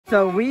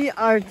So we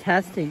are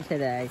testing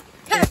today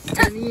if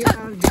any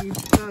of these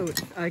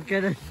boats are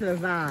gonna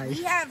survive.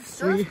 We have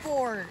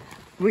surfboard.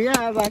 We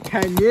have a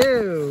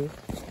canoe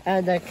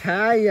and a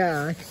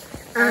kayak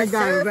and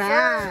a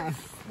raft.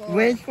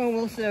 Which one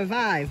will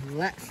survive?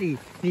 Let's see.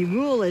 The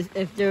rule is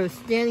if they're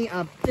standing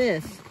up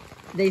this,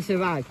 they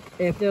survive.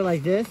 If they're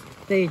like this,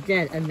 they're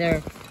dead and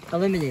they're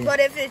eliminated. But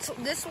if it's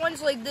this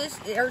one's like this,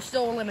 they're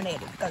still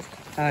eliminated because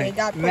they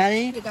got pushed,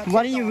 ready? They got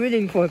what are you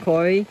rooting for,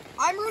 Corey?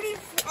 I'm rooting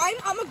for.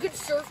 I'm a good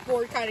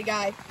surfboard kind of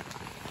guy.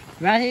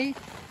 Ready?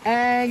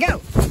 And go.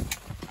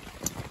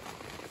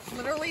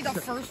 Literally the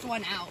first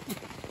one out.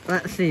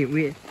 Let's see.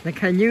 The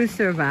canoe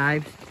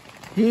survives.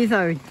 These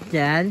are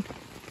dead.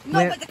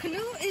 No, but the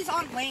canoe is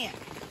on land.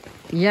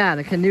 Yeah,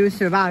 the canoe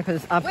survived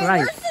because it's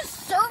upright. Wait, where's the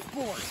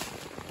surfboard?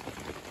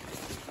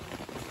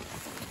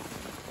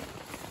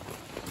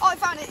 Oh, I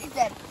found it. It's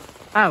dead.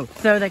 Oh,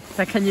 so the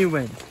canoe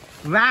wins.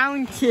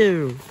 Round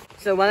 2.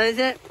 So what is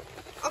it?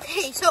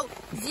 Okay, so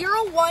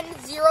 0, 1,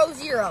 0,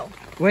 0.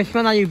 Which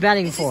one are you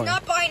betting This for? is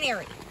not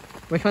binary.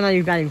 Which one are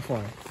you betting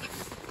for?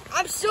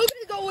 I'm still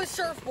gonna go with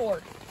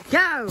surfboard.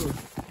 Go!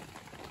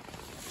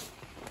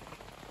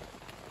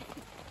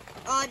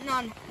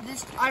 None.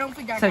 This I don't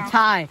think that So counts.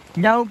 tie.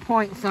 No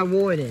points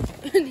awarded.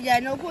 Yeah,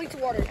 no points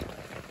awarded.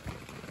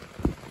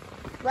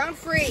 Round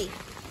 3.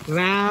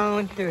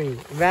 Round 3.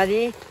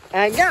 Ready?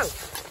 And go!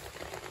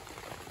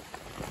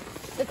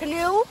 The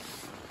canoe.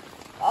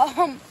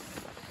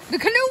 The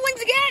canoe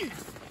wins again.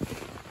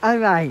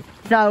 Alright,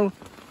 so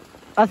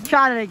let's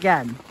try it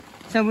again.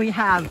 So we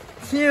have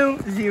 2,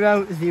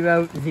 0,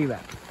 0, 0.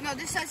 No,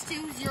 this says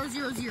 2, 0,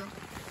 0, 0.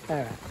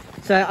 Alright.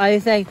 So are you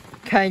saying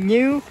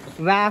canoe,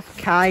 raft,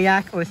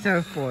 kayak, or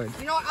surfboard?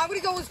 You know what? I'm gonna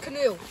go with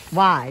canoe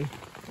Why?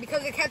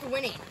 because it kept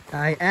winning.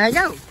 Alright, and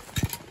go!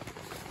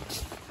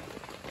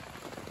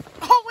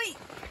 Oh wait.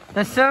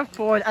 The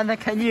surfboard and the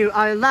canoe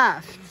are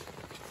left.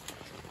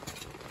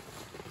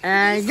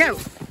 And go!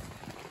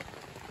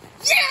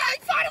 Yeah, I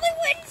finally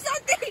win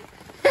something.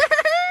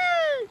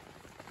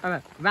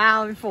 Alright,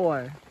 round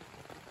 4.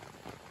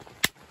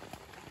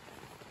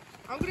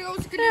 I'm gonna go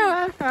with the canoe.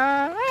 I'm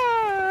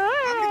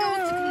gonna go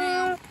with the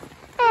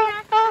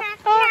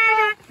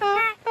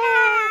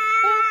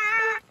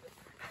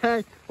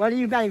canoe. What are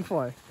you betting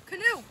for?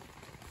 Canoe.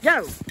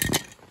 Go!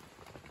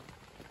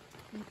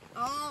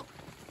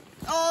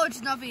 Oh,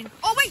 it's nothing.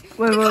 Oh wait,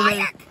 Wait, the wait,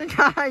 kayak. wait. The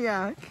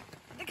kayak.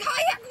 The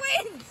kayak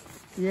wins.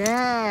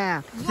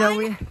 Yeah. So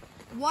we.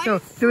 One. So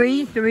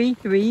 3, 3,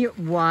 3,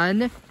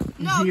 1,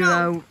 No,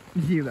 0,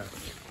 0.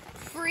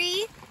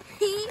 3,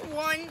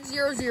 1,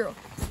 0, 0.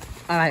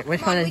 All right,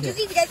 which one We is just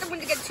it? need to get someone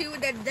to get 2,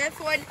 and then this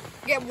one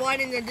get 1,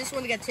 and then this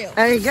one to get 2.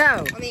 There you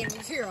go. I mean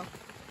 0.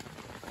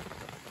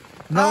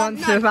 No one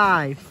none.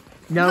 survives.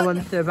 No None.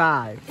 one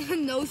survives.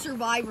 No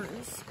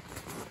survivors.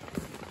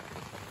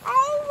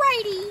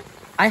 Alrighty.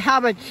 I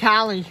have a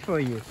challenge for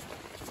you.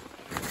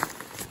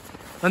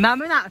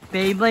 Remember that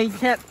Beyblade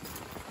tip?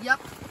 Yep.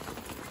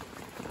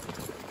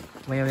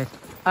 Wait a minute.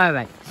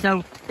 Alright,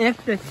 so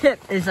if the tip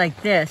is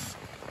like this,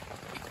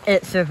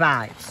 it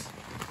survives.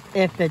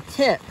 If the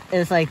tip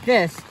is like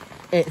this,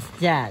 it's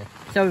dead.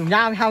 So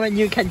now I have a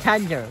new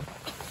contender.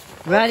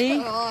 Ready?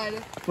 Oh, God.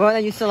 What are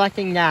you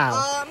selecting now?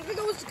 I'm gonna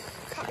go with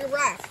the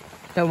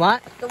raft. The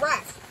what? The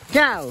raft.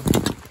 Go!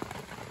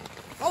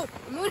 Oh,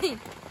 I'm winning.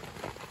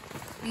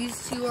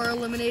 These 2 are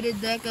eliminated.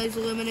 That guy's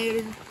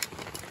eliminated.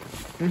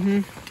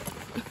 Mm-hmm.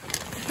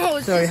 Oh,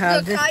 it's So we just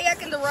have the this-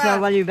 kayak and the raft. So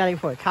what are you betting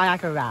for?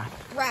 Kayak or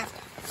raft? Raft.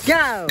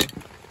 Go!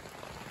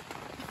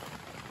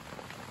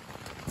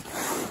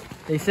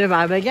 They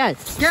survive again.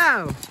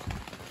 Go!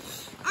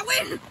 I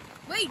win!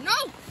 Wait, no!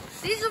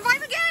 They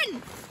survive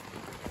again!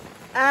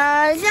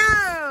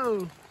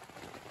 No!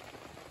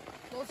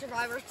 No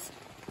survivors.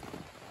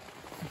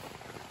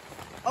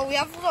 Oh, we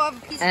have to have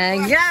a piece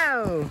And of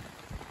go!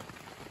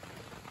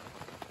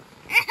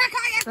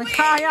 kayak The wins!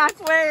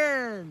 kayak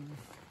wins!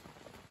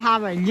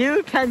 Have a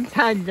new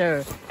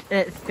contender.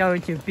 It's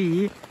going to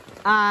be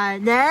a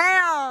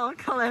nail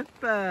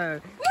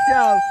clipper.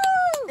 So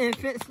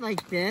if it's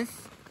like this,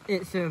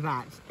 it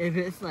survives. If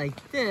it's like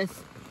this,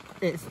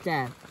 it's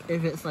dead.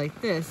 If it's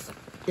like this,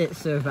 it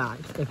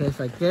survives. If it's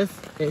like this,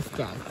 it's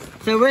dead.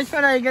 So which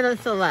one are you gonna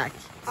select?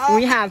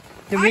 We have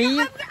 3.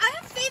 I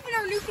have faith in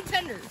our new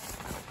contenders.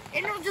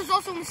 And there's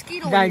also a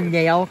mosquito The here.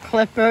 nail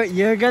clipper.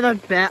 You're gonna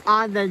bet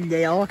on the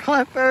nail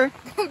clipper?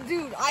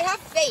 Dude, I have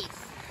faith.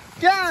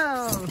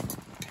 Go!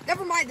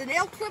 Never mind, the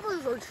nail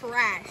clippers are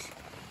trash.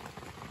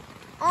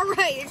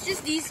 Alright, it's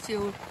just these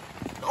 2.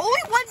 The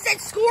only ones that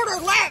scored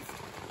are left.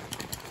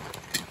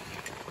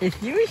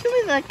 It's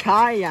usually the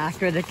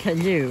kayak or the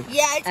canoe.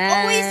 Yeah, it's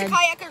always the And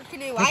kayak or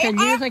canoe. The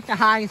canoe is like the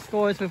highest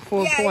scores with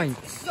 4 yeah,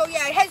 points. So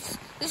yeah, it has.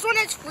 This one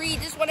has 3.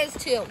 This one has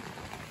 2.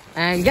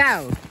 And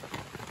go!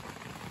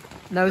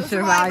 No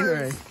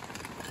survivors.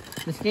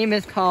 This game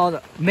is called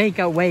Make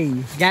a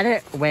Wave. Get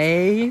it?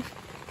 Wave?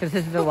 Because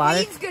this is the water.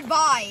 Waves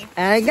goodbye.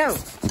 And go!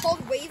 It's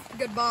called Wave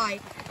goodbye.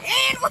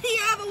 And we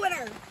have a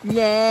winner.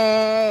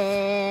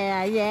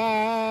 Yeah,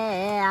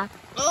 yeah.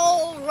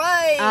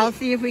 Alright. I'll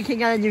see if we can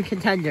get a new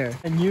contender.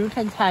 A new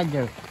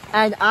contender.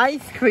 An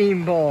ice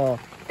cream bowl.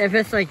 If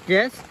it's like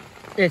this,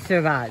 it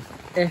survives.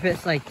 If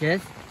it's like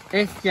this,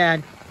 it's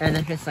dead. And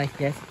if it's like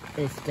this,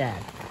 it's dead.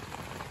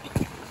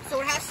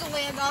 So it has to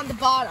land on the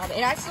bottom.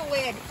 It has to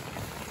land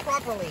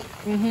properly.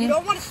 Mhm. You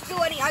don't want to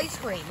spill any ice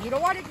cream. You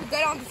don't want it to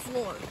get on the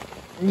floor.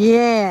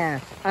 Yeah.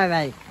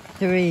 Alright.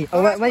 3. Oh,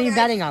 Alright, what are you guys.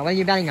 betting on? What are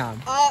you betting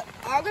on?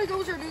 I'm gonna go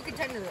with our new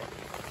contender.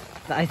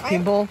 The ice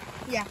cream bowl?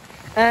 Yeah.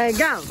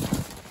 Go.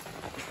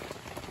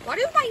 Why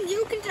do my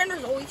new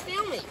contenders always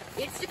fail me?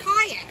 It's the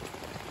kayak.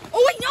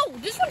 Oh wait, no,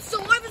 this one's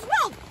still alive as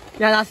well.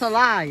 Yeah, that's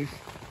alive.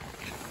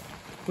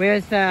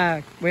 Where's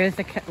the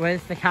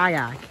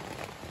kayak?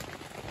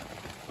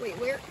 Wait,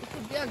 where?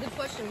 Yeah, good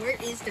question. Where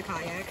is the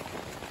kayak?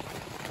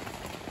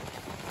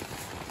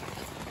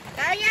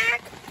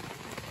 Kayak.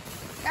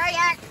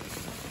 Kayak.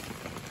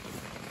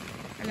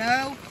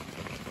 Hello.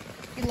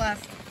 He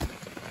left.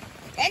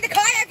 And the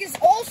kayak is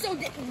also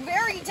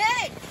very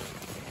dead.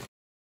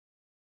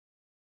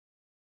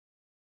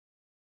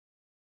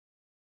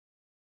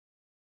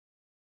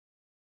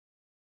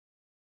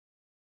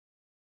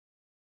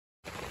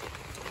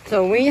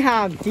 So we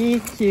have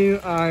these two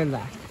are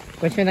left.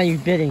 Which one are you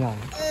bidding on?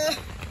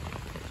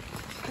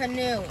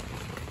 Canoe.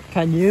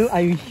 Canoe?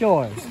 Are you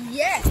sure?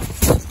 Yes.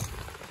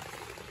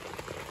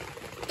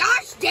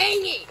 Gosh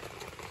dang it!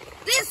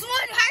 This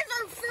one has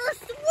our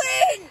first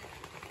win.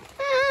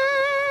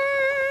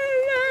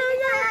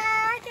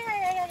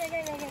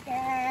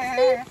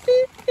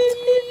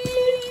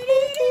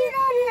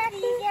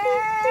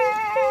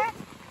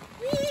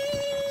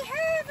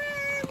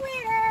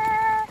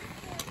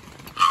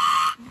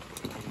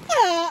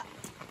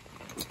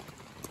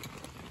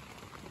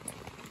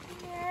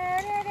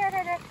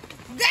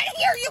 Get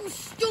here, you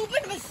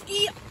stupid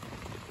mosquito!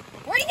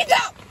 Where did you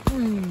go?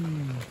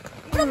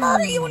 I'm gonna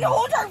murder you and the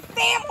whole entire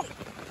family!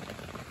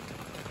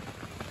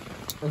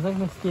 There's like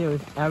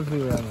mosquitoes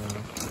everywhere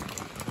now.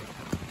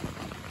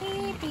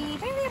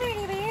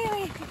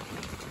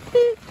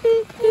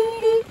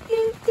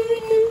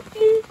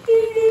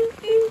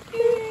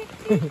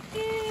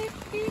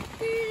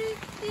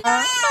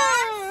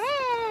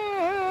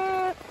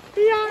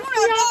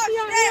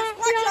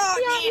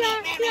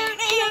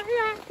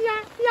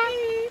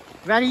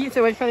 Ready?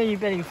 So which one are you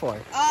bidding for?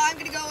 I'm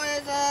gonna go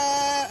with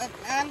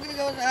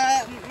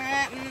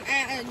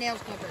nail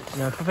clippers.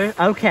 No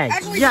clipper? Okay.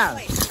 Actually, Yeah.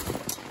 wait.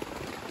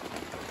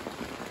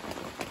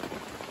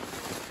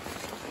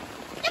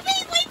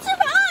 Wait,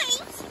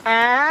 survives!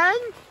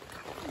 And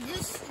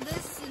This,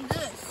 and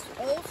this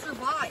all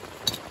survive.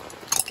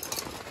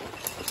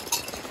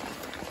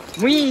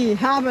 we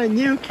have a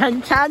new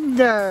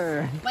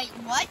contender. Wait,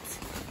 what?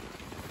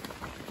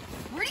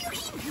 Where do you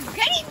keep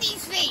getting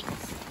these things?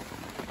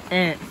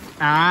 It's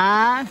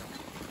a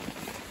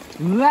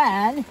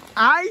red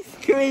ice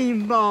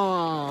cream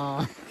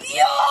ball.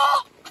 Yeah!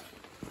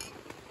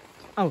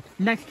 Oh,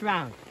 next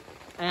round.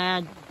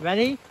 And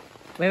ready?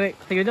 Wait,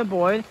 clear the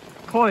board.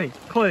 Corey,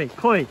 clear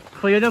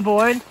the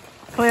board.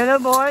 Clear the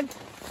board.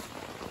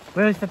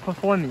 Where's the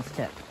performance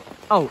tip?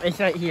 Oh, it's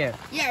right here.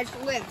 Yeah, it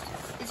lived.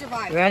 It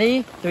survived.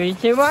 Ready? 3,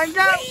 2, 1,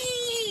 go!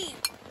 Whee!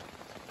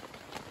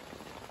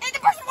 And the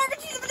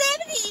performance is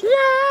ability!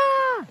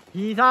 Yeah!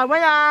 He's our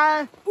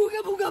winner!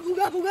 Booga, booga,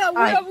 booga, booga,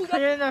 Alright, booga, booga.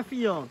 clear the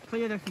field.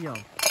 Clear the field.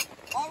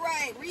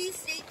 Alright,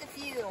 restate the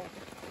field.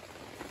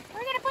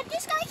 We're gonna put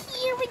this guy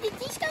here, we did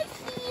this guy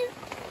here.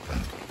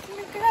 We're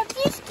gonna grab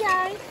this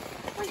guy.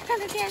 We're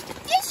gonna grab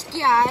this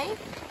guy.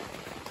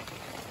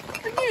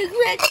 We're gonna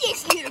grab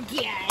this little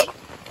guy.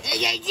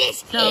 And then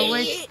this So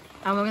idiot.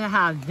 and we're gonna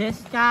have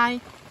this guy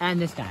and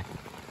this guy.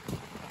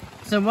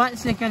 So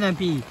what's it gonna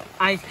be?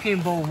 Ice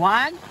cream bowl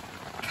 1,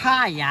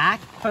 kayak,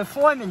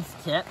 performance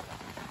tip,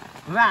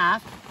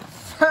 raft,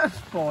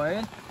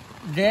 surfboard,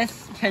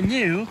 this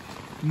canoe,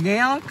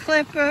 nail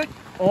clipper,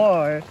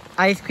 or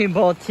ice cream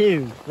bowl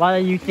 2? What are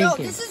you thinking? No,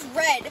 this is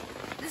red.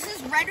 This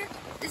is red.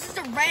 This is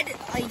the red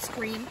ice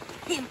cream.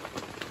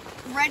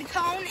 Red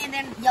cone and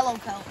then yellow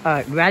cone.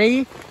 Alright,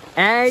 ready?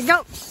 And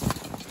go!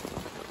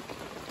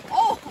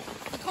 Oh,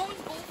 the cones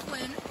both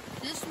win.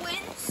 This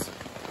wins.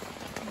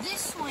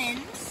 This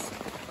wins.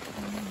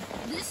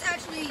 This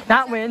actually.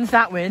 That wins.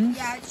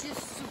 Yeah, it's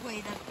just the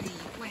way that the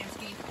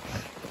landscape.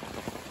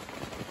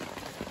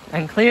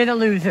 And clear the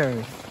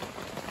losers.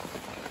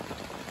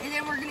 And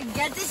then we're gonna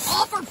get this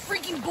off our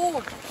freaking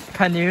board.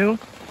 Canoe,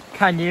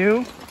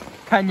 canoe,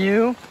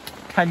 canoe,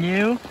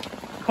 canoe,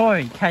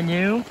 Corey,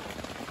 canoe,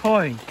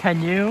 Corey,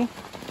 canoe.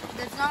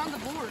 That's not on the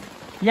board.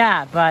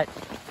 Yeah, but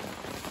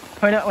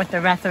put it with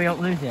the rest so we don't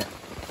lose it.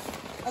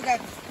 Okay.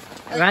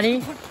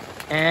 Ready?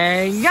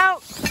 And go!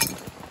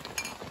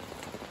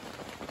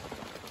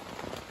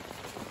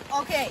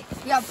 Okay,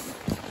 we have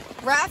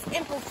raft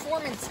and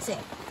performance tip.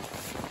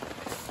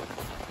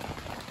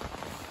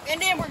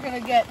 And then we're gonna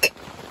get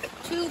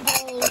 2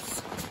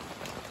 bowls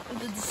with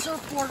the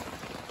surfboard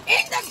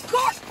in the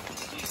cart.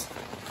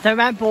 The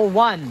Red Bull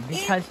won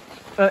because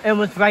it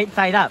was right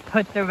side up.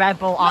 Put the Red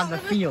Bull on the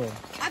field.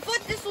 I thought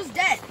this was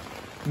dead.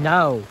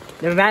 No,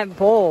 the Red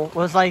Bull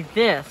was like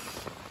this.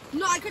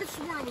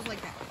 swore it was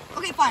like that.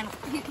 Okay, fine.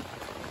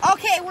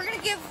 Okay, we're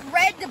gonna give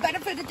Red the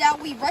benefit of the doubt.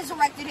 We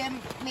resurrected him,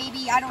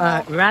 maybe, I don't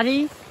know.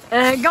 Ready?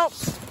 And go!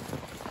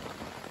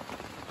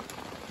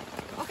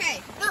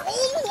 Okay, they're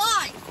all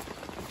alive.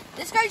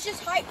 This guy's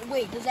just hiding.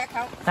 Wait, does that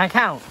count? That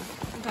counts.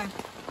 Okay.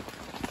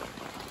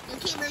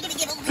 Okay, we're gonna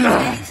get all these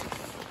guys.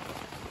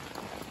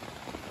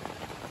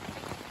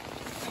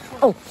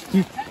 Oh,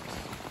 you...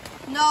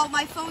 No,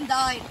 my phone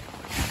died.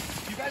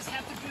 You guys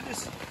have to do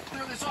this,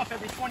 clear this off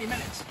every 20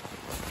 minutes.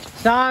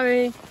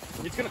 Sorry.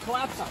 It's gonna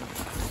collapse on you.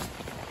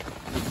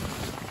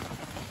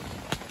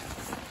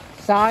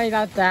 Sorry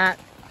about that.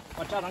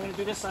 Watch out, I'm gonna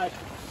do this side.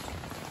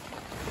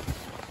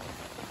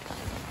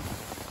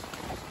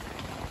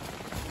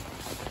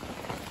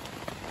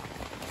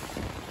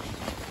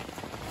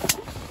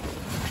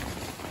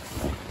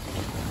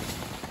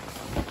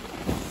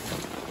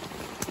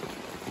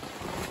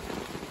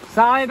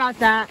 Sorry about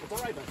that. It's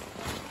alright, then.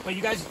 But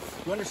you guys,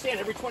 you understand,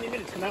 every 20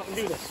 minutes come out and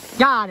do this.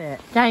 Got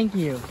it. Thank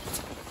you.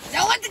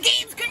 Now let the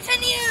games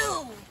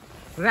continue!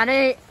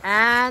 Ready?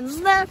 And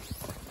lift.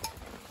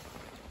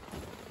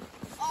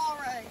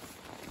 Alright.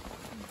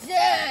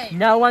 Dang!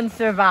 No one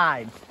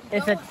survived.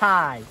 It's No a one-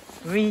 tie.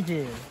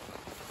 Redo.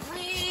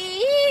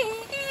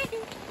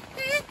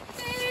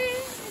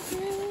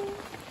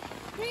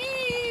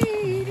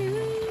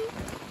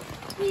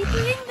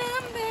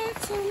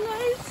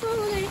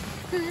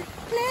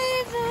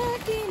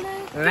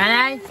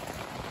 Ready?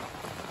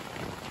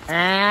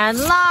 And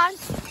launch.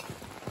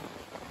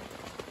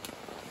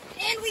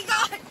 And we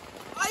got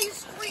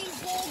ice cream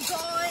bowl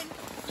gone.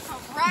 So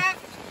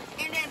Raft,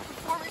 and then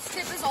performance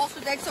tip is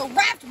also dead. So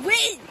Raft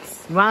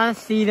wins. Wanna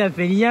see the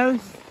videos?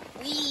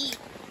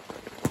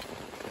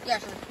 Yeah,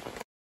 sure.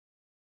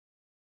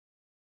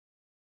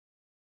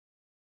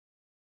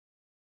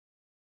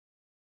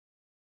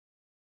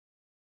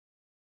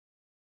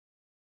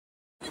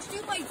 Let's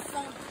do my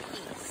phone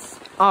case.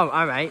 Oh,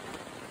 alright.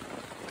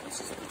 Let's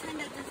just pretend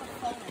that there's a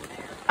phone in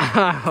there.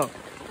 Oh.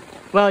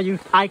 Well,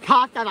 I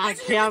caught that on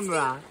Actually,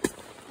 camera.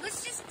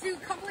 Let's just do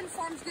Cumberland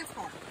Farms gift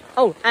card.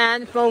 Oh,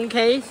 and phone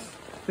case.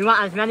 We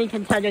want as many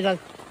contenders as...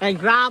 And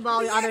grab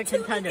all the other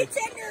contenders.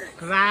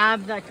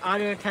 Grab the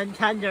other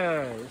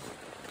contenders.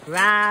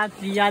 Grab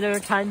the other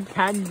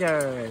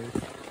contenders.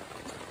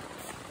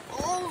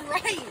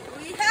 Alright,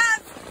 we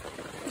have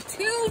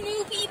 2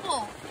 new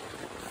people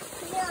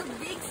who are a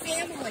big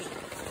family.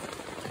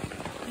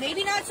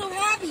 Maybe not so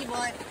happy,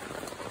 but...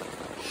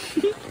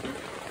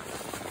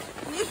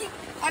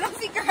 I don't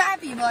think they're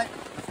happy, but...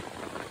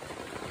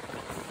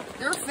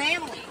 They're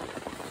family.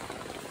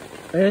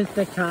 There's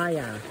the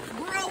kayak.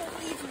 Bro,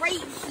 it's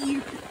right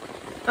here.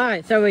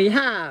 Alright, so we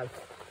have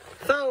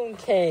phone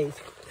case,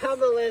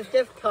 Cumberland's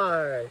gift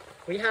card.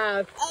 We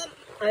have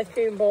ice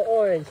cream bowl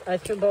orange,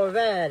 ice cream bowl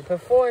red,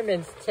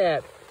 performance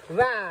tip,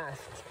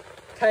 raft,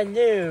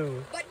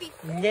 canoe, But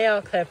before,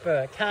 nail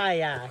clipper,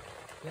 kayak.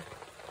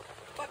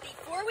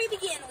 before we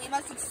begin, we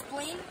must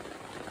explain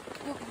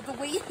the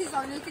ways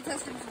our new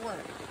contestants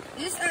work.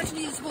 This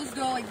actually is supposed to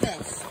go like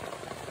this.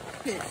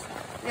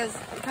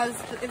 Because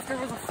if there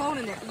was a phone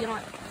in there, you know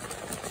what?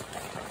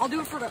 I'll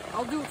do it for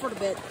the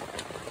bit.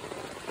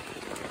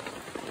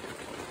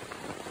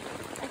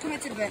 I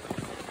commit to the bit.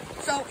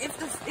 So if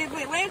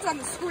it lands on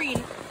the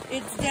screen,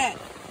 it's dead.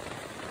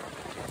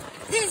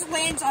 If this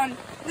lands on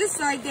this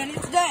side, then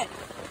it's dead.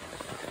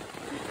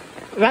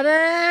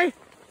 Ready?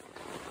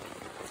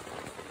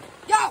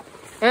 Go!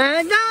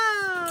 And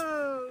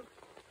go!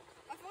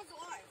 My phone's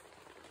alive.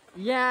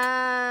 Yay!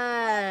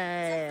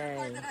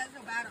 Except for the part that has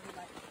no battery,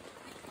 but...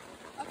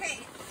 Okay.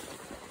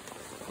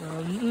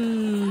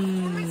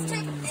 Performance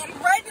tip and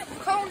red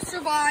cone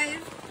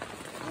survived.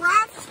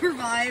 Raft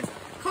survived.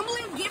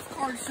 Cumberland gift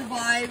card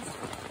survived.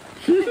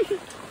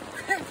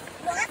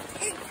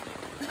 Rafting,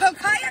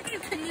 kayak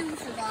and canoe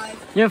survived.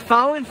 Your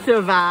phone Yeah,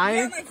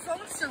 survived. my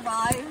phone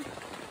survived.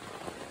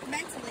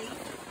 Mentally.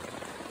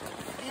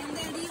 And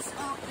then these,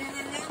 and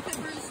then nail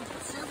clippers,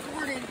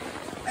 surfboard,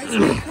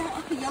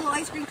 and yellow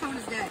ice cream cone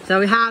is dead. So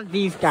we have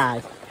these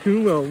guys.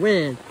 Who will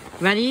win?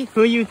 Ready?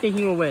 Who are you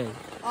thinking will win?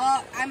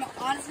 I'm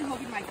honestly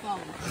hoping my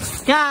phone.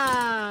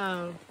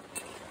 Go!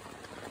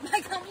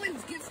 My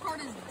Cumberland's gift card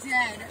is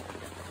dead.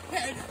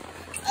 And,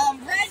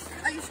 red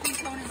ice cream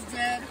cone is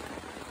dead.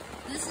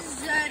 This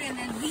is dead, and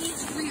then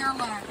these 3 are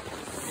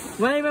left.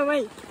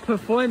 Wait.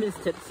 Performance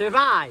tip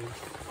survives.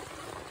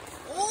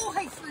 Oh,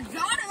 I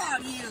forgot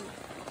about you.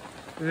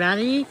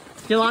 Ready?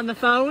 Still on the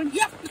phone?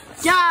 Yep.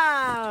 Go!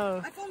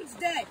 My phone's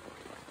dead.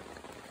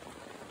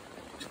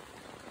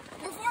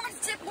 Performance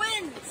tip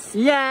wins.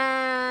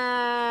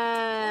 Yay!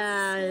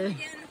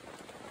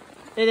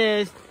 It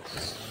is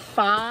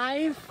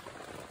 5,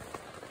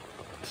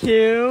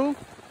 2,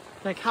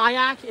 the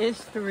kayak is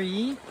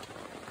 3.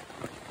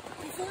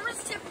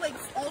 Performance tip like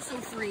also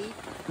free.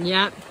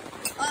 Yep.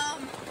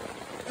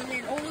 And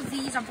then all of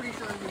these I'm pretty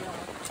sure are real.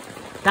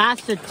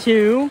 That's a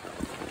 2.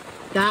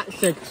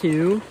 That's a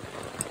 2.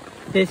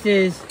 This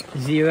is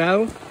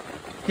 0.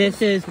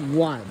 This is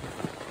 1.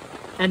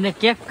 And the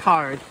gift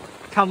card,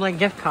 Cumberland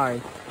gift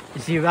card,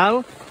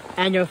 0.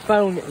 And your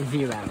phone,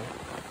 0.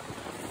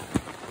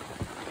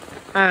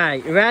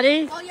 Alright,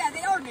 ready? Oh yeah,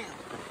 they are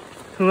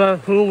now.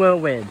 Who will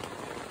win?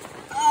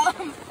 I'm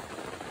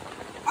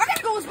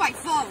gonna go with my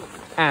phone.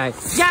 Alright,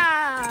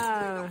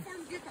 go!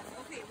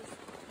 Okay, it was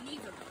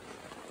neither.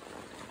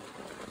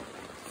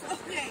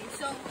 Okay,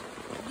 so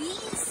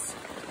these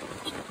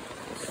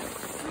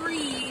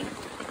three,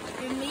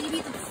 and maybe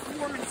the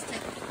performance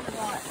tip.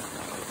 What?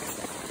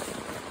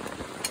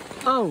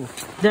 Oh,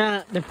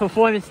 the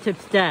performance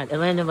tip's dead. It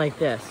landed like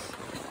this.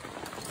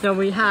 So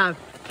we have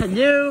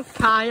canoe,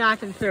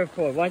 kayak, and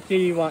surfboard. What do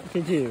you want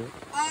to do?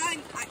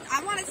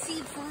 I want to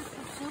see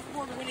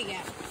surfboard win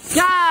again.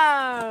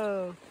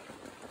 Go!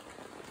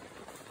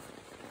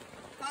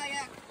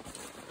 Kayak.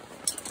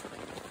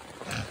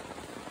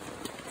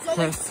 So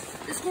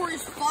the score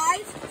is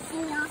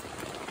 5-4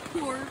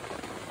 for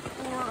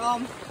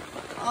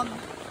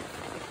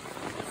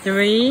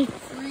 3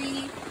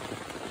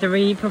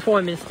 3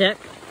 performance tip.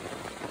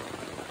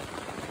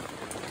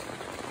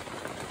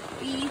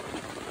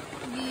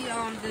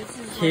 this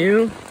is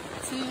 2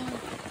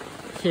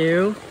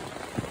 2 2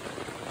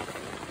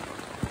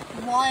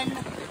 1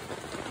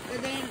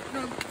 and then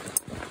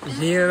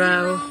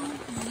 0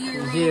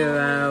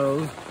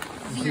 0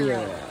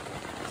 0.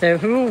 So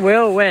who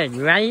will win?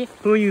 You ready?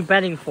 Who are you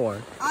betting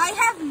for? I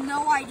have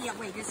no idea.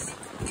 Wait, this.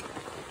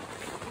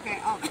 Okay.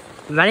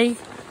 Ready?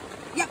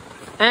 Yep.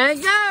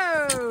 And go!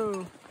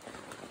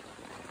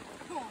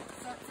 Cool.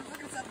 So we're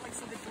gonna set like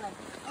something wrong.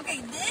 Okay,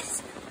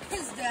 this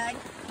is dead.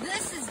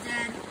 This is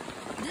dead.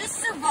 This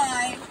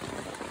survived.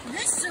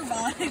 This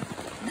survived.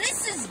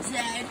 This is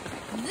dead.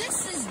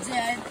 This is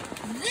dead.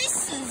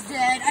 This is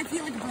dead. I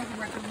feel like a broken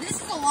record.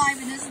 This is alive,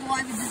 and this is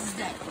alive, and this is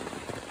dead.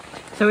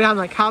 So we have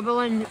the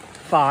Cumberland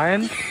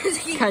Farm,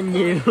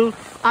 canoe,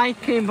 ice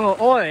cream for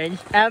orange,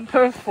 and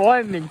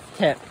performance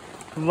tip.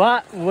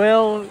 What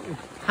will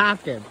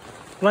happen?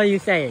 What are you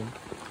saying?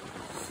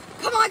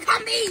 Come on,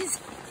 Cumbies!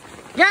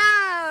 Go!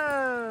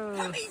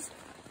 Cumbies!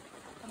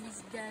 Cumbies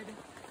is dead.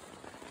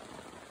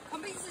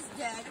 Cumbies is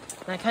dead.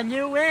 The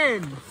canoe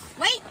wins.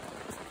 Wait!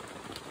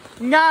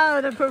 No,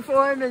 the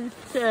performance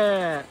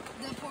tip.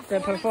 The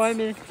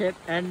performance tip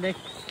and the...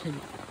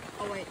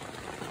 Oh wait.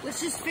 Let's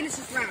just finish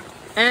this round.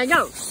 And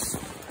go!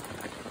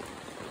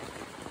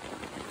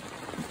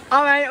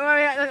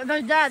 Alright,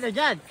 they're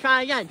dead.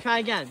 Try again.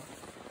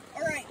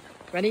 Alright.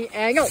 Ready,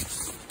 and go!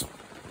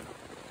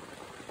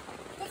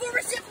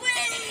 Performance tip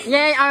wins!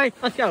 Yay, alright,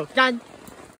 let's go. Done.